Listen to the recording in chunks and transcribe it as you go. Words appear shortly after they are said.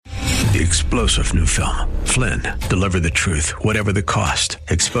The explosive new film, Flynn, deliver the truth, whatever the cost.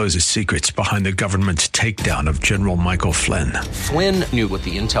 Exposes secrets behind the government's takedown of General Michael Flynn. Flynn knew what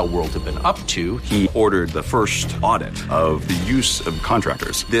the intel world had been up to. He ordered the first audit of the use of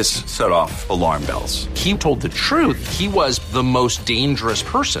contractors. This set off alarm bells. He told the truth. He was the most dangerous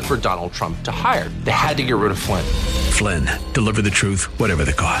person for Donald Trump to hire. They had to get rid of Flynn. Flynn, deliver the truth, whatever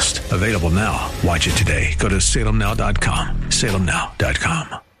the cost. Available now. Watch it today. Go to salemnow.com.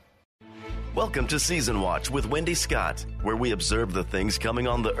 salemnow.com. Welcome to Season Watch with Wendy Scott, where we observe the things coming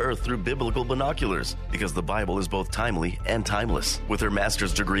on the earth through biblical binoculars, because the Bible is both timely and timeless. With her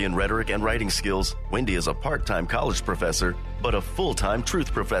master's degree in rhetoric and writing skills, Wendy is a part-time college professor, but a full-time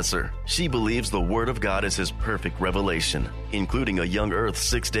truth professor. She believes the Word of God is His perfect revelation, including a young earth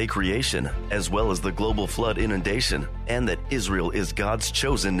 6-day creation, as well as the global flood inundation, and that Israel is God's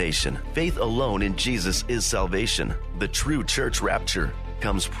chosen nation. Faith alone in Jesus is salvation. The true church rapture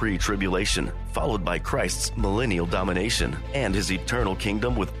comes pre-tribulation, followed by Christ's millennial domination and His eternal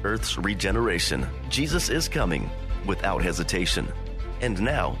kingdom with earth's regeneration. Jesus is coming without hesitation. And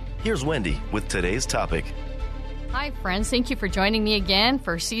now, here's Wendy with today's topic. Hi, friends. Thank you for joining me again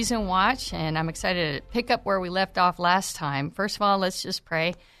for Season Watch, and I'm excited to pick up where we left off last time. First of all, let's just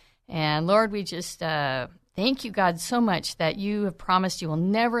pray. And Lord, we just thank you, God, so much that you have promised you will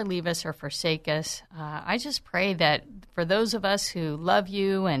never leave us or forsake us. I just pray that for those of us who love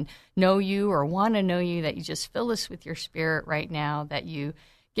you and know you or want to know you, that you just fill us with your Spirit right now, that you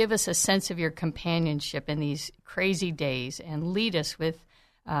give us a sense of your companionship in these crazy days and lead us with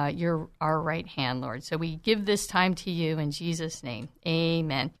our right hand, Lord. So we give this time to you in Jesus' name.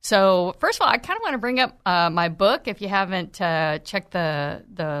 Amen. So first of all, I kind of want to bring up my book. If you haven't checked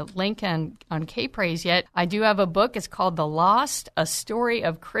the link on K-Praise yet, I do have a book. It's called The Lost, A Story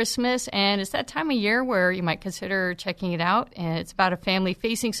of Christmas. And it's that time of year where you might consider checking it out. And it's about a family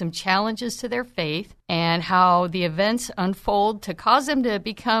facing some challenges to their faith and how the events unfold to cause them to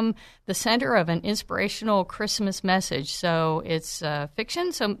become the center of an inspirational Christmas message. So it's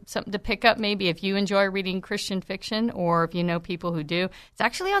fiction, so something to pick up maybe if you enjoy reading Christian fiction or if you know people who do. It's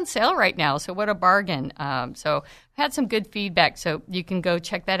actually on sale right now, so what a bargain. So I've had some good feedback, so you can go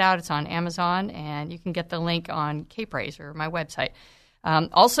check that out. It's on Amazon, and you can get the link on K-Praise or my website.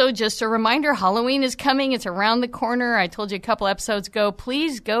 Also, just a reminder, Halloween is coming. It's around the corner. I told you a couple episodes ago,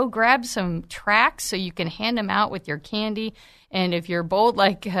 please go grab some tracts so you can hand them out with your candy. And if you're bold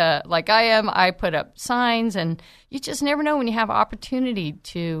like I am, I put up signs, and you just never know when you have opportunity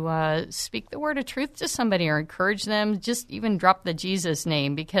to speak the word of truth to somebody or encourage them. Just even drop the Jesus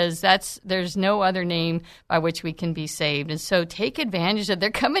name, because there's no other name by which we can be saved. And so take advantage of it.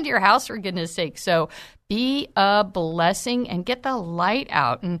 They're coming to your house, for goodness sake. So be a blessing and get the light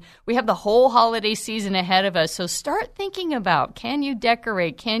out. And we have the whole holiday season ahead of us. So start thinking about, can you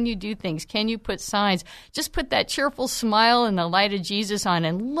decorate? Can you do things? Can you put signs? Just put that cheerful smile and the light of Jesus on,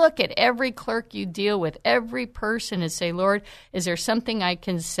 and look at every clerk you deal with, every person, and say, Lord, is there something I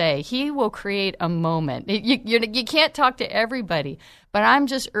can say? He will create a moment. You can't talk to everybody, but I'm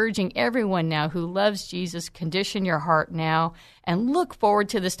just urging everyone now who loves Jesus, condition your heart now and look forward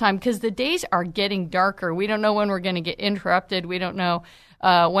to this time, because the days are getting darker. We don't know when we're going to get interrupted. We don't know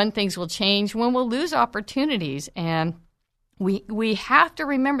when things will change, when we'll lose opportunities. And we have to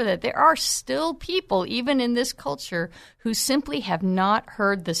remember that there are still people, even in this culture, who simply have not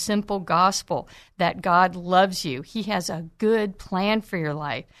heard the simple gospel that God loves you. He has a good plan for your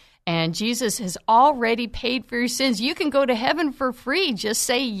life. And Jesus has already paid for your sins. You can go to heaven for free. Just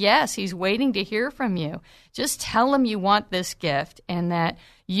say yes. He's waiting to hear from you. Just tell him you want this gift and that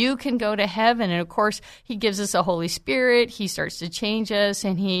you can go to heaven. And, of course, he gives us a Holy Spirit. He starts to change us,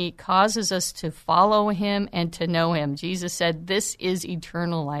 and he causes us to follow him and to know him. Jesus said, this is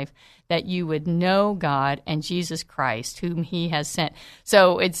eternal life, that you would know God and Jesus Christ, whom he has sent.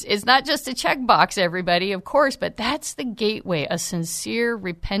 So it's not just a checkbox, everybody, of course, but that's the gateway, a sincere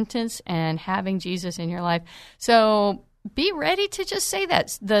repentance and having Jesus in your life. So be ready to just say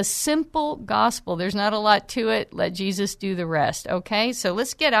that. The simple gospel. There's not a lot to it. Let Jesus do the rest, okay? So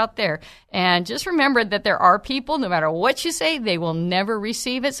let's get out there. And just remember that there are people, no matter what you say, they will never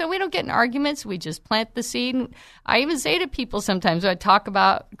receive it. So we don't get in arguments. We just plant the seed. I even say to people sometimes when I talk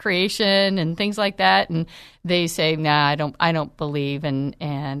about creation and things like that, and they say, nah, I don't believe. And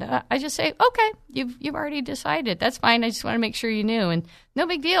I just say, okay, you've already decided. That's fine. I just want to make sure you knew. And no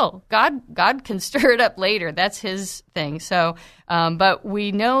big deal. God can stir it up later. That's his thing. So, but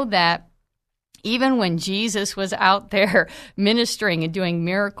we know that even when Jesus was out there ministering and doing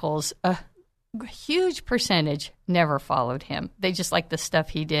miracles, huge percentage never followed him. They just liked the stuff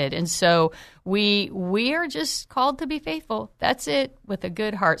he did. And so we are just called to be faithful. That's it, with a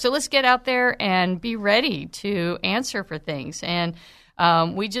good heart. So let's get out there and be ready to answer for things. And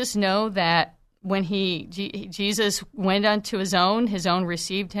we just know that when Jesus went unto his own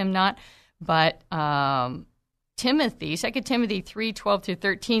received him not. But Timothy, 2 Timothy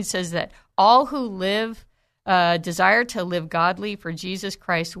 3:12-13 says that all who desire to live godly for Jesus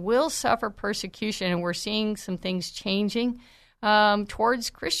Christ will suffer persecution, and we're seeing some things changing towards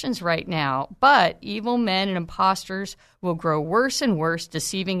Christians right now. But evil men and impostors will grow worse and worse,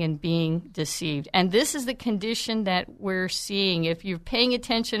 deceiving and being deceived. And this is the condition that we're seeing. If you're paying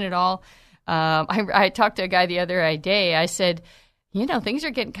attention at all, I talked to a guy the other day. I said, things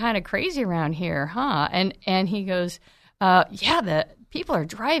are getting kind of crazy around here, huh? And he goes, the people are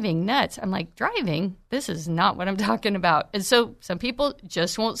driving nuts. I'm like, driving? This is not what I'm talking about. And so some people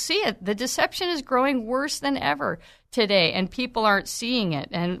just won't see it. The deception is growing worse than ever today, and people aren't seeing it.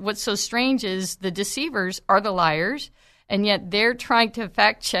 And what's so strange is the deceivers are the liars, and yet they're trying to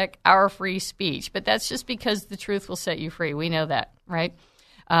fact check our free speech. But that's just because the truth will set you free. We know that, right?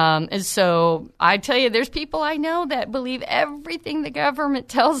 And so I tell you, there's people I know that believe everything the government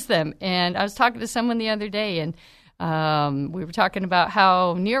tells them. And I was talking to someone the other day, and we were talking about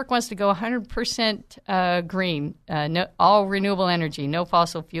how New York wants to go 100% green, all renewable energy, no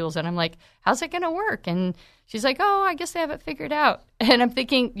fossil fuels. And I'm like, how's it going to work? And she's like, I guess they have it figured out. And I'm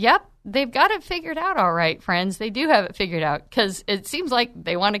thinking, yep, they've got it figured out all right, friends. They do have it figured out, because it seems like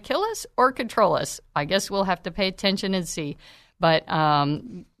they want to kill us or control us. I guess we'll have to pay attention and see. But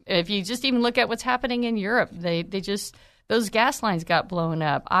if you just even look at what's happening in Europe, those gas lines got blown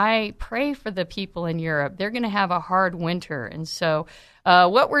up. I pray for the people in Europe. They're going to have a hard winter. And so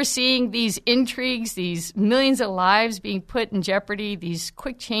what we're seeing, these intrigues, these millions of lives being put in jeopardy, these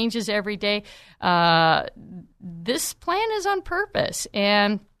quick changes every day, this plan is on purpose.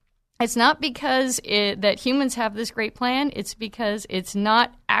 And it's not because that humans have this great plan. It's because it's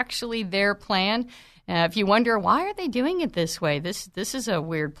not actually their plan. If you wonder, why are they doing it this way? This is a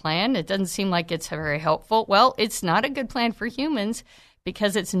weird plan. It doesn't seem like it's very helpful. Well, it's not a good plan for humans,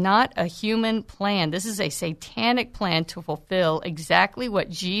 because it's not a human plan. This is a satanic plan to fulfill exactly what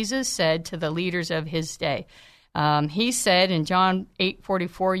Jesus said to the leaders of his day. He said in John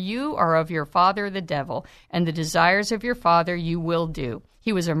 8:44, "You are of your father the devil, and the desires of your father you will do.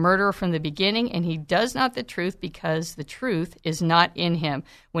 He was a murderer from the beginning, and he does not the truth, because the truth is not in him.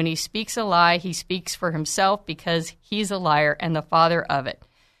 When he speaks a lie, he speaks for himself, because he's a liar and the father of it.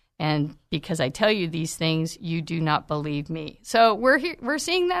 And because I tell you these things, you do not believe me." So we're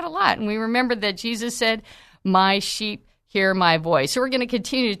seeing that a lot. And we remember that Jesus said, "My sheep hear my voice." So we're going to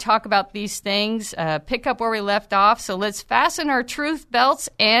continue to talk about these things, pick up where we left off. So let's fasten our truth belts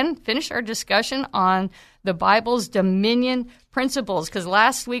and finish our discussion on the Bible's dominion principles, because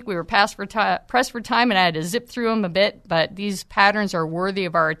last week we were pressed for time and I had to zip through them a bit, but these patterns are worthy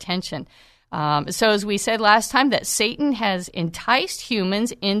of our attention. So as we said last time, that Satan has enticed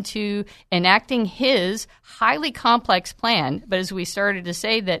humans into enacting his highly complex plan, but as we started to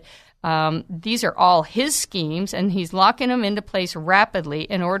say that these are all his schemes, and he's locking them into place rapidly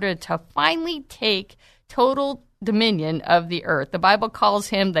in order to finally take total dominion of the earth. The Bible calls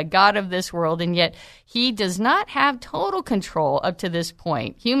him the God of this world, and yet he does not have total control up to this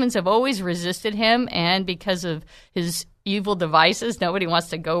point. Humans have always resisted him, and because of his evil devices, nobody wants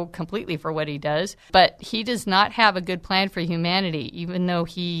to go completely for what he does. But he does not have a good plan for humanity, even though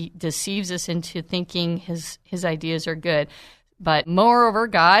he deceives us into thinking his ideas are good. But moreover,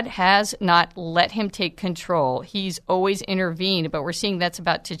 God has not let him take control. He's always intervened, but we're seeing that's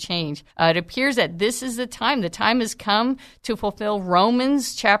about to change. It appears that this is the time. The time has come to fulfill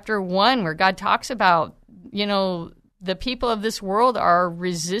Romans chapter 1, where God talks about, the people of this world are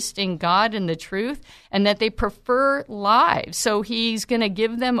resisting God and the truth, and that they prefer lies. So he's going to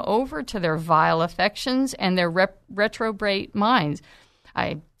give them over to their vile affections and their retrograde minds.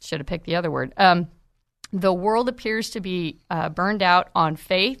 I should have picked the other word. The world appears to be burned out on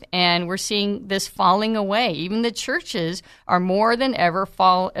faith, and we're seeing this falling away. Even the churches are more than ever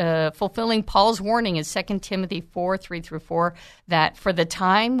fulfilling Paul's warning in 2 Timothy 4:3-4, that for the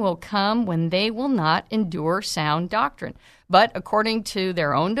time will come when they will not endure sound doctrine, but according to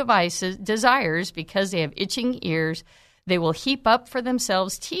their own desires, because they have itching ears, they will heap up for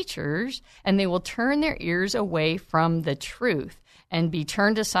themselves teachers, and they will turn their ears away from the truth and be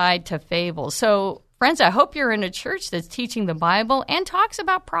turned aside to fables. So, friends, I hope you're in a church that's teaching the Bible and talks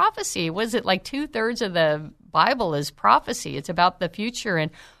about prophecy. Was it like 2/3 of the Bible is prophecy? It's about the future. And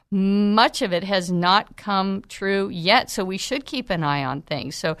much of it has not come true yet, so we should keep an eye on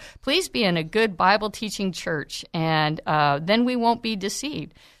things. So please be in a good Bible-teaching church, and then we won't be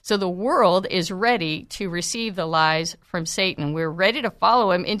deceived. So the world is ready to receive the lies from Satan. We're ready to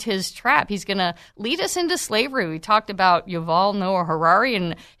follow him into his trap. He's going to lead us into slavery. We talked about Yuval Noah Harari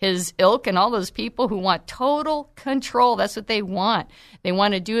and his ilk and all those people who want total control. That's what they want. They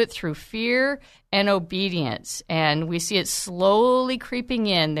want to do it through fear and obedience. And we see it slowly creeping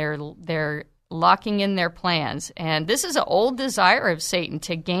in. They're locking in their plans. And this is an old desire of Satan,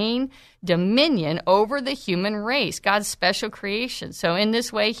 to gain dominion over the human race, God's special creation. So in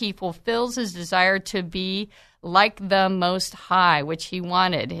this way, he fulfills his desire to be like the Most High, which he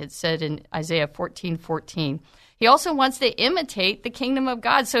wanted. It said in Isaiah 14:14. He also wants to imitate the kingdom of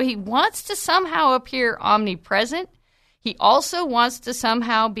God. So he wants to somehow appear omnipresent. He also wants to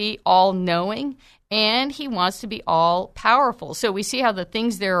somehow be all-knowing, and he wants to be all-powerful. So we see how the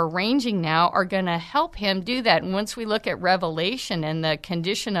things they're arranging now are going to help him do that. And once we look at Revelation and the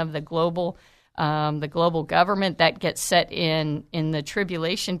condition of the global government that gets set in the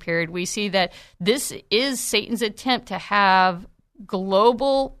tribulation period, we see that this is Satan's attempt to have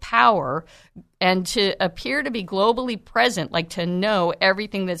global power and to appear to be globally present, like to know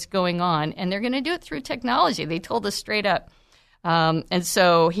everything that's going on. And they're going to do it through technology. They told us straight up. And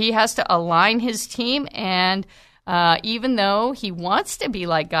so he has to align his team. And even though he wants to be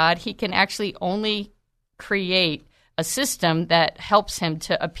like God, he can actually only create a system that helps him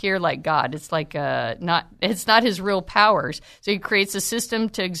to appear like God. It's like it's not his real powers. So he creates a system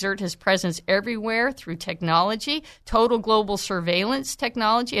to exert his presence everywhere through technology, total global surveillance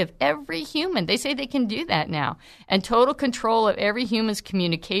technology of every human. They say they can do that now. And total control of every human's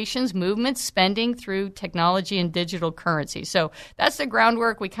communications, movements, spending through technology and digital currency. So that's the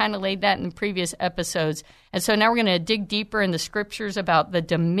groundwork. We kind of laid that in previous episodes. And so now we're going to dig deeper in the scriptures about the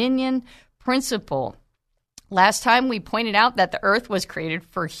dominion principle. Last time we pointed out that the earth was created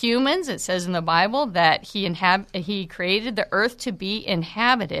for humans. It says in the Bible that he created the earth to be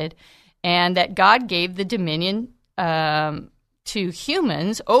inhabited, and that God gave the dominion to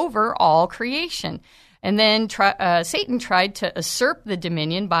humans over all creation. And then Satan tried to usurp the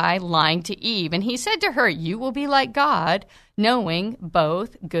dominion by lying to Eve. And he said to her, "You will be like God, knowing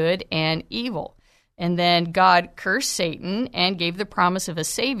both good and evil." And then God cursed Satan and gave the promise of a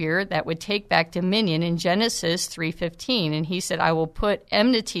Savior that would take back dominion in Genesis 3:15. And he said, "I will put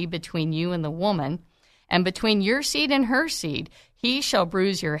enmity between you and the woman, and between your seed and her seed. He shall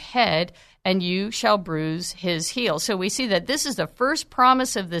bruise your head, and you shall bruise his heel." So we see that this is the first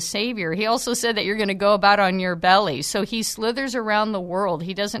promise of the Savior. He also said that you're going to go about on your belly. So he slithers around the world.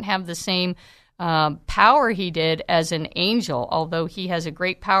 He doesn't have the same power he did as an angel. Although he has a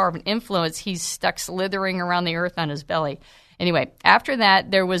great power of influence, he's stuck slithering around the earth on his belly. Anyway, after that,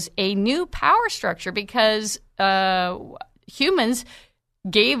 there was a new power structure because humans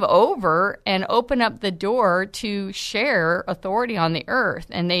gave over and opened up the door to share authority on the earth.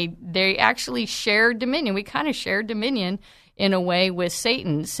 And they actually shared dominion. We kind of shared dominion in a way with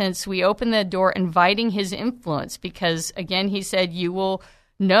Satan, since we opened the door inviting his influence, because, again, he said, "You will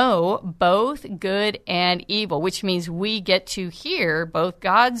know both good and evil," which means we get to hear both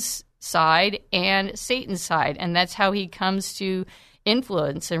God's side and Satan's side. And that's how he comes to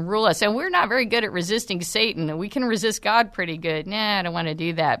influence and rule us. And we're not very good at resisting Satan. We can resist God pretty good. Nah, I don't want to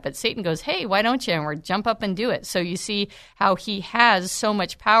do that. But Satan goes, "Hey, why don't you?" And we're jump up and do it. So you see how he has so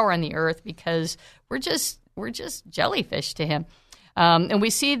much power on the earth, because we're just jellyfish to him. And we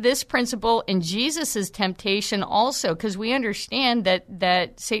see this principle in Jesus' temptation also, because we understand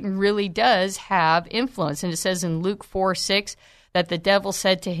that Satan really does have influence. And it says in Luke 4:6 that the devil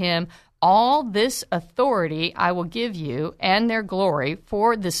said to him, "All this authority I will give you and their glory,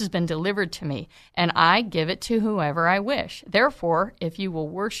 for this has been delivered to me, and I give it to whoever I wish. Therefore, if you will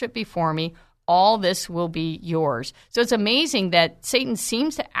worship before me, all this will be yours." So it's amazing that Satan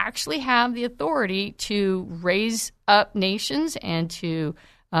seems to actually have the authority to raise up nations and to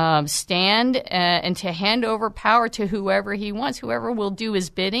stand and to hand over power to whoever he wants. Whoever will do his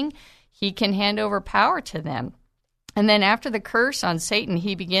bidding, he can hand over power to them. And then after the curse on Satan,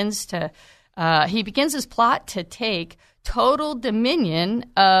 he begins his plot to take total dominion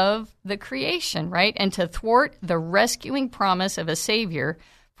of the creation, right? And to thwart the rescuing promise of a Savior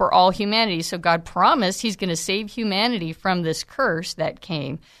for all humanity. So God promised he's going to save humanity from this curse that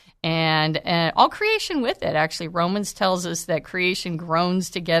came, and all creation with it. Actually, Romans tells us that creation groans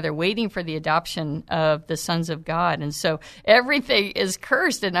together, waiting for the adoption of the sons of God. And so everything is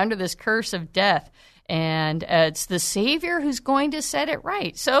cursed and under this curse of death. And it's the Savior who's going to set it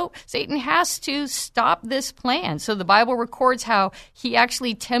right. So Satan has to stop this plan. So the Bible records how he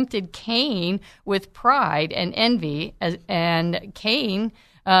actually tempted Cain with pride and envy, and Cain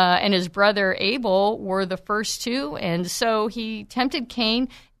and his brother Abel were the first two. And so he tempted Cain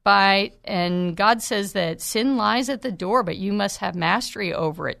and God says that sin lies at the door, but you must have mastery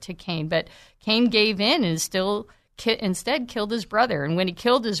over it to Cain. But Cain gave in and instead killed his brother. And when he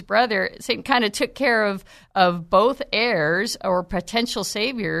killed his brother, Satan kind of took care of both heirs or potential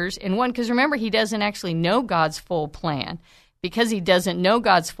saviors in one. Because remember, he doesn't actually know God's full plan. Because he doesn't know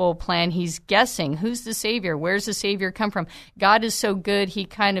God's full plan, he's guessing. Who's the Savior? Where's the Savior come from? God is so good, he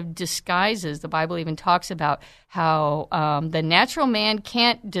kind of disguises. The Bible even talks about how the natural man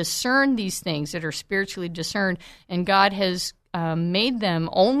can't discern these things that are spiritually discerned, and God has made them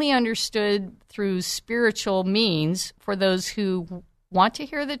only understood through spiritual means for those who want to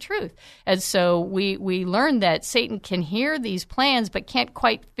hear the truth. And so we learn that Satan can hear these plans but can't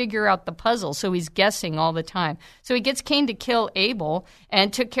quite figure out the puzzle, so he's guessing all the time. So he gets Cain to kill Abel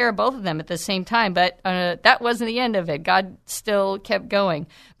and took care of both of them at the same time, but that wasn't the end of it. God still kept going.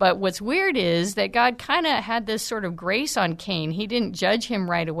 But what's weird is that God kind of had this sort of grace on Cain. He didn't judge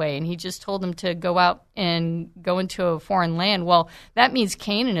him right away, and he just told him to go out and go into a foreign land. Well, that means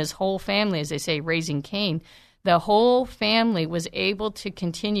Cain and his whole family, as they say, raising Cain, the whole family was able to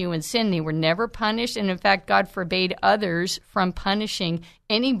continue in sin. They were never punished. And in fact, God forbade others from punishing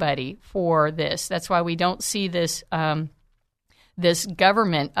anybody for this. That's why we don't see this this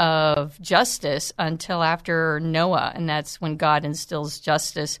government of justice until after Noah. And that's when God instills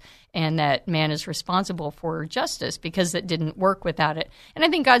justice and that man is responsible for justice, because it didn't work without it. And I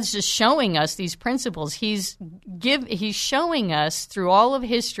think God's just showing us these principles. He's showing us through all of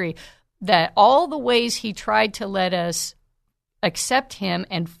history that all the ways he tried to let us accept him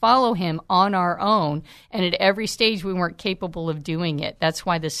and follow him on our own, and at every stage we weren't capable of doing it. That's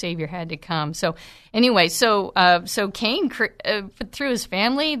why the Savior had to come. So anyway, so Cain, through his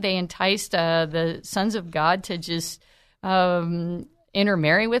family, they enticed the sons of God to just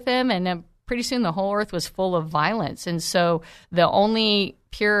intermarry with him, and then pretty soon the whole earth was full of violence. And so the only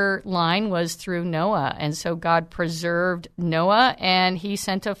pure line was through Noah. And so God preserved Noah, and he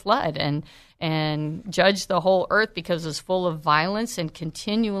sent a flood and judged the whole earth because it was full of violence and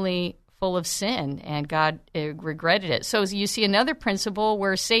continually full of sin, and God regretted it. So you see another principle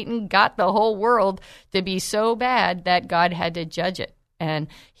where Satan got the whole world to be so bad that God had to judge it. And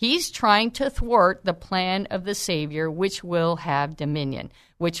he's trying to thwart the plan of the Savior, which will have dominion,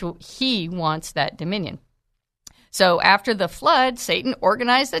 he wants that dominion. So after the flood, Satan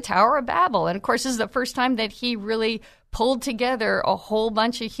organized the Tower of Babel. And of course, this is the first time that he really pulled together a whole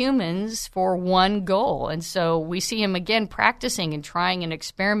bunch of humans for one goal. And so we see him again practicing and trying and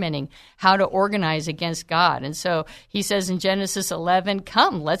experimenting how to organize against God. And so he says in Genesis 11,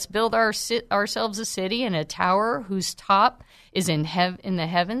 "Come, let's build ourselves a city and a tower whose top is in the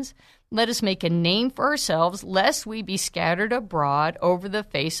heavens. Let us make a name for ourselves, lest we be scattered abroad over the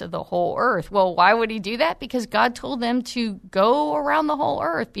face of the whole earth." Well, why would he do that? Because God told them to go around the whole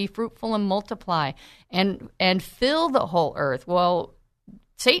earth, be fruitful and multiply, and fill the whole earth. Well,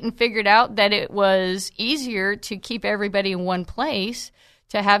 Satan figured out that it was easier to keep everybody in one place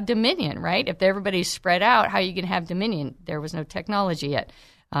to have dominion, right? If everybody's spread out, how are you going to have dominion? There was no technology yet.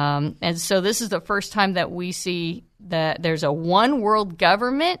 And so this is the first time that we see that there's a one world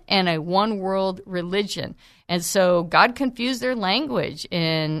government and a one world religion. And so God confused their language.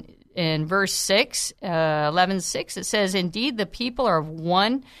 In verse 6, 11:6, it says, "Indeed, the people are of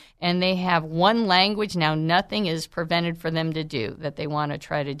one, and they have one language. Now nothing is prevented for them to do that they want to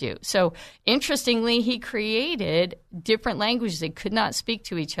try to do." So interestingly, he created different languages. They could not speak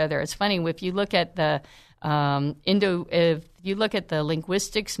to each other. It's funny, if you look at the if you look at the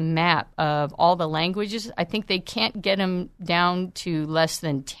linguistics map of all the languages, I think they can't get them down to less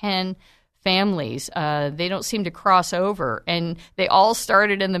than 10 families. They don't seem to cross over, and they all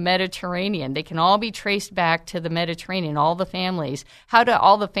started in the Mediterranean. They can all be traced back to the Mediterranean, all the families. How do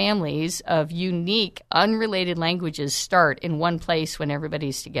all the families of unique, unrelated languages start in one place when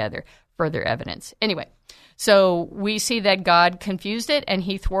everybody's together? Further evidence. Anyway, so we see that God confused it, and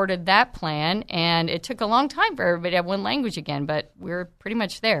he thwarted that plan, and it took a long time for everybody to have one language again, but we're pretty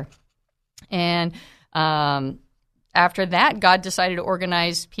much there. And after that, God decided to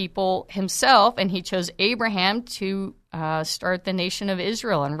organize people himself, and he chose Abraham to start the nation of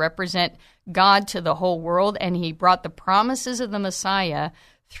Israel and represent God to the whole world, and he brought the promises of the Messiah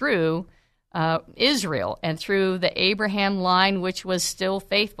through Israel and through the Abraham line, which was still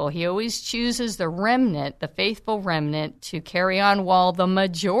faithful. He always chooses the remnant, the faithful remnant, to carry on while the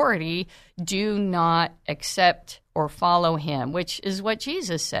majority do not accept or follow him, which is what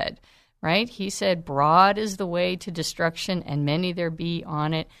Jesus said, right? He said, broad is the way to destruction, and many there be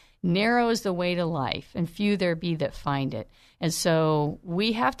on it. Narrow is the way to life, and few there be that find it. And so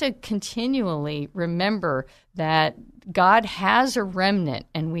we have to continually remember that God has a remnant,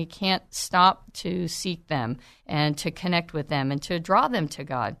 and we can't stop to seek them and to connect with them and to draw them to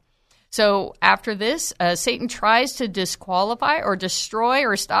God. So after this, Satan tries to disqualify or destroy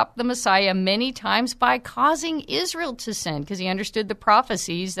or stop the Messiah many times by causing Israel to sin, because he understood the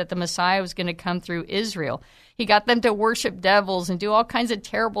prophecies that the Messiah was going to come through Israel. He got them to worship devils and do all kinds of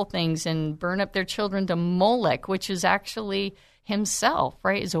terrible things and burn up their children to Molech, which is actually himself,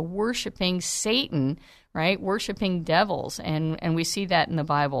 right, is a worshiping Satan, right, worshiping devils. And we see that in the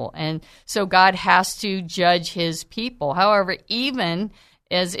Bible. And so God has to judge his people. However, even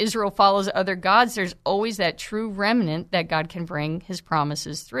as Israel follows other gods, there's always that true remnant that God can bring his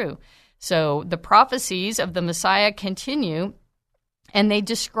promises through. So the prophecies of the Messiah continue, and they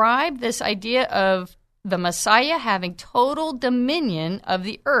describe this idea of the Messiah having total dominion of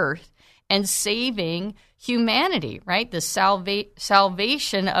the earth and saving humanity, right? The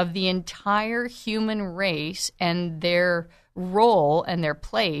salvation of the entire human race and their role and their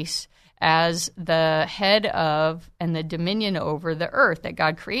place as the head of and the dominion over the earth that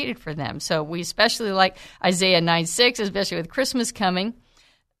God created for them. So we especially like Isaiah 9:6, especially with Christmas coming,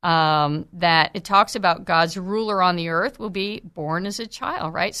 that it talks about God's ruler on the earth will be born as a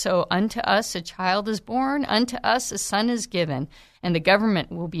child, right? So unto us a child is born, unto us a son is given, and the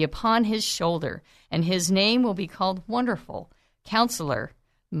government will be upon his shoulder, and his name will be called Wonderful, Counselor,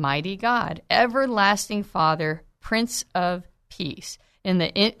 Mighty God, Everlasting Father, Prince of Peace.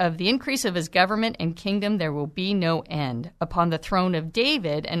 Of the increase of his government and kingdom there will be no end, upon the throne of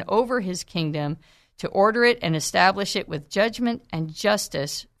David and over his kingdom, to order it and establish it with judgment and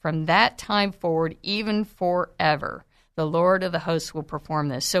justice from that time forward, even forever. The Lord of the hosts will perform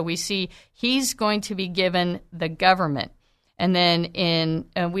this. So we see he's going to be given the government. And then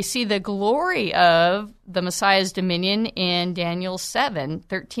we see the glory of the Messiah's dominion in Daniel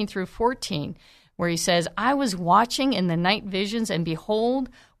 7:13 through 14, where he says, I was watching in the night visions, and behold,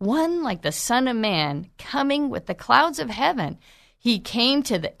 one like the Son of Man coming with the clouds of heaven. He came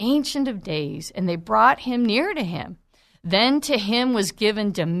to the Ancient of Days, and they brought him near to him. Then to him was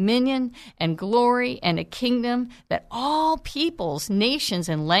given dominion and glory and a kingdom, that all peoples, nations,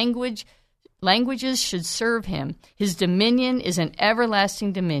 and languages should serve him. His dominion is an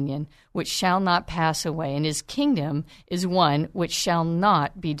everlasting dominion which shall not pass away, and his kingdom is one which shall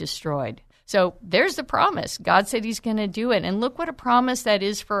not be destroyed. So there's the promise. God said he's going to do it. And look what a promise that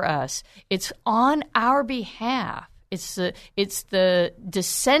is for us. It's on our behalf. It's the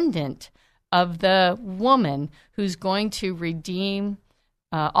descendant of the woman who's going to redeem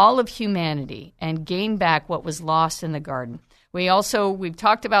all of humanity and gain back what was lost in the garden. We've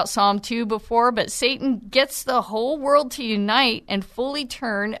talked about Psalm 2 before, but Satan gets the whole world to unite and fully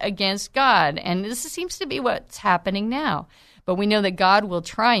turn against God. And this seems to be what's happening now. But we know that God will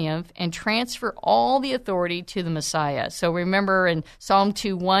triumph and transfer all the authority to the Messiah. So remember in Psalm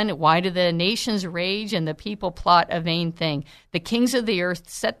 2:1, why do the nations rage and the people plot a vain thing? The kings of the earth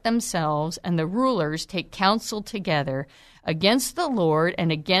set themselves, and the rulers take counsel together against the Lord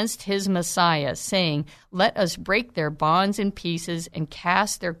and against his Messiah, saying, let us break their bonds in pieces and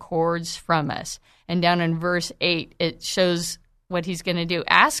cast their cords from us. And down in verse 8, it shows what he's going to do.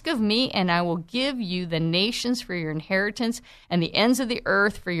 Ask of me, and I will give you the nations for your inheritance and the ends of the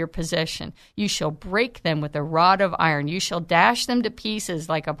earth for your possession. You shall break them with a rod of iron. You shall dash them to pieces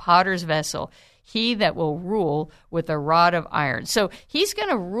like a potter's vessel. He that will rule with a rod of iron. So he's going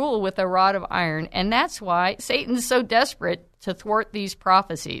to rule with a rod of iron, and that's why Satan's so desperate to thwart these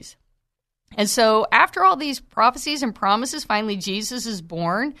prophecies. And so after all these prophecies and promises, finally Jesus is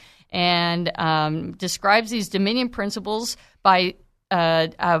born and describes these dominion principles by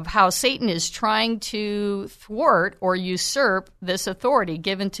of how Satan is trying to thwart or usurp this authority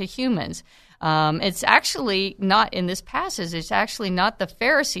given to humans. It's actually not in this passage. It's actually not the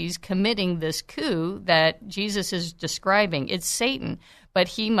Pharisees committing this coup that Jesus is describing. It's Satan, but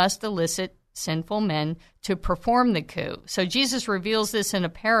he must elicit sinful men to perform the coup. So Jesus reveals this in a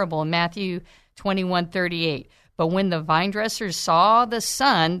parable in Matthew 21:38. But when the vine dressers saw the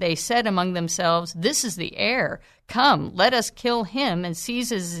son, they said among themselves, this is the heir. Come, let us kill him and seize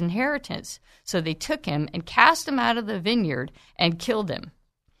his inheritance. So they took him and cast him out of the vineyard and killed him.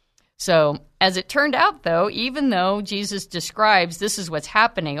 So as it turned out, though, even though Jesus describes this is what's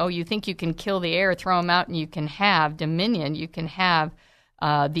happening, oh, you think you can kill the heir, throw him out, and you can have dominion, you can have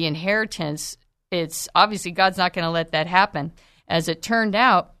the inheritance, it's obviously God's not going to let that happen. As it turned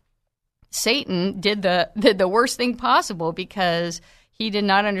out, Satan did the worst thing possible because he did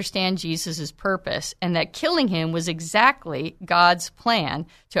not understand Jesus' purpose, and that killing him was exactly God's plan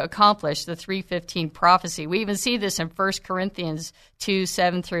to accomplish the 3:15 prophecy. We even see this in 1 Corinthians 2,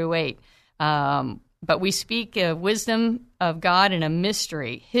 7 through 8. But we speak of wisdom of God in a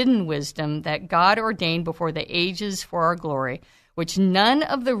mystery, hidden wisdom that God ordained before the ages for our glory, which none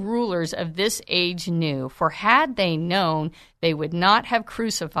of the rulers of this age knew. For had they known, they would not have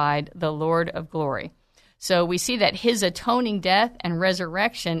crucified the Lord of glory. So we see that his atoning death and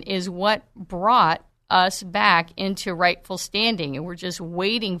resurrection is what brought us back into rightful standing, and we're just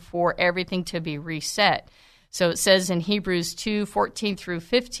waiting for everything to be reset. So it says in Hebrews 2, 14 through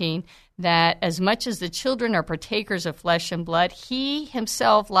 15, that as much as the children are partakers of flesh and blood, he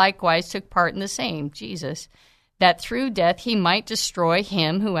himself likewise took part in the same, Jesus, that through death he might destroy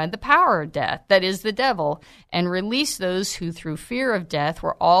him who had the power of death, that is, the devil, and release those who through fear of death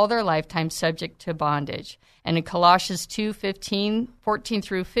were all their lifetime subject to bondage. And in Colossians 2, 14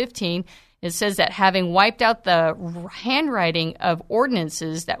 through 15, it says that having wiped out the handwriting of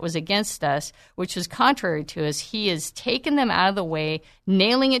ordinances that was against us, which was contrary to us, he has taken them out of the way,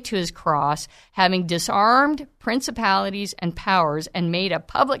 nailing it to his cross, having disarmed principalities and powers and made a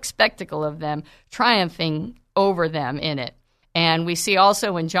public spectacle of them, triumphing over them in it. And we see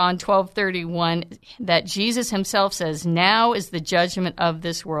also in John 12:31 that Jesus himself says, now is the judgment of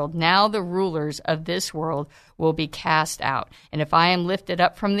this world. Now the rulers of this world will be cast out. And if I am lifted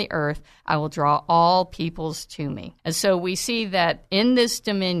up from the earth, I will draw all peoples to me. And so we see that in this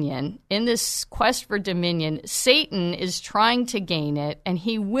dominion, in this quest for dominion, Satan is trying to gain it, and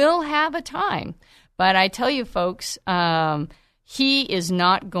he will have a time. But I tell you, folks, he is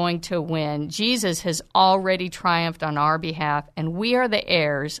not going to win. Jesus has already triumphed on our behalf, and we are the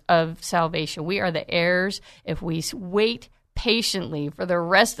heirs of salvation. We are the heirs if we wait patiently for the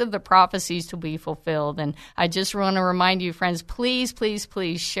rest of the prophecies to be fulfilled. And I just want to remind you, friends, please, please,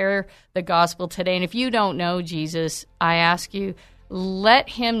 please share the gospel today. And if you don't know Jesus, I ask you, let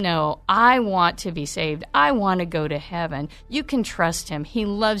him know, I want to be saved. I want to go to heaven. You can trust him. He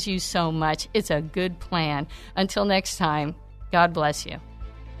loves you so much. It's a good plan. Until next time, God bless you.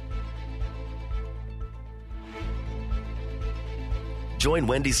 Join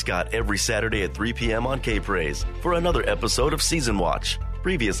Wendy Scott every Saturday at 3 p.m. on K-Praise for another episode of Season Watch.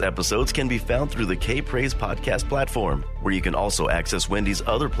 Previous episodes can be found through the K-Praise podcast platform, where you can also access Wendy's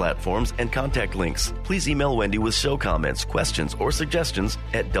other platforms and contact links. Please email Wendy with show comments, questions, or suggestions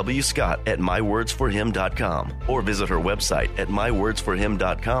at wscott@mywordsforhim.com or visit her website at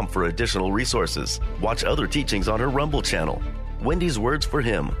mywordsforhim.com for additional resources. Watch other teachings on her Rumble channel. Wendy's Words for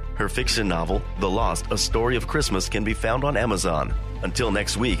Him, her fiction novel, The Lost, A Story of Christmas, can be found on Amazon. Until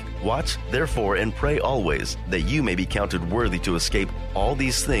next week, watch, therefore, and pray always that you may be counted worthy to escape all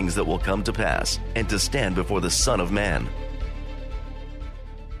these things that will come to pass and to stand before the Son of Man.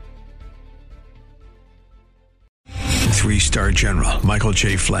 Three-star General Michael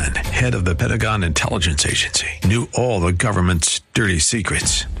J. Flynn, head of the Pentagon Intelligence Agency, knew all the government's dirty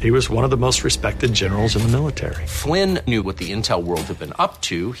secrets. He was one of the most respected generals in the military. Flynn knew what the intel world had been up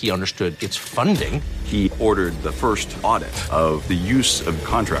to. He understood its funding. He ordered the first audit of the use of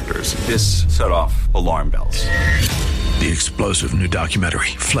contractors. This set off alarm bells. The explosive new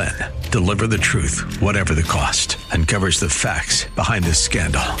documentary, Flynn, Deliver the Truth, Whatever the Cost, uncovers the facts behind this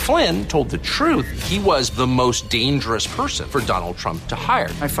scandal. Flynn told the truth. He was the most dangerous person for Donald Trump to hire.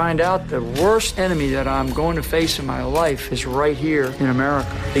 I find out the worst enemy that I'm going to face in my life is right here in America.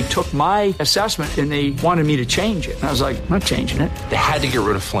 They took my assessment and they wanted me to change it. And I was like, I'm not changing it. They had to get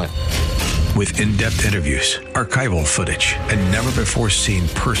rid of Flynn. With in-depth interviews, archival footage, and never-before-seen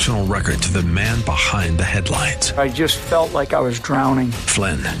personal records of the man behind the headlines. I just felt like I was drowning.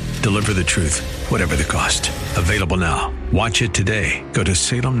 Flynn, Deliver the Truth, Whatever the Cost. Available now. Watch it today. Go to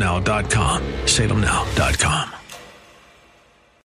salemnow.com. salemnow.com.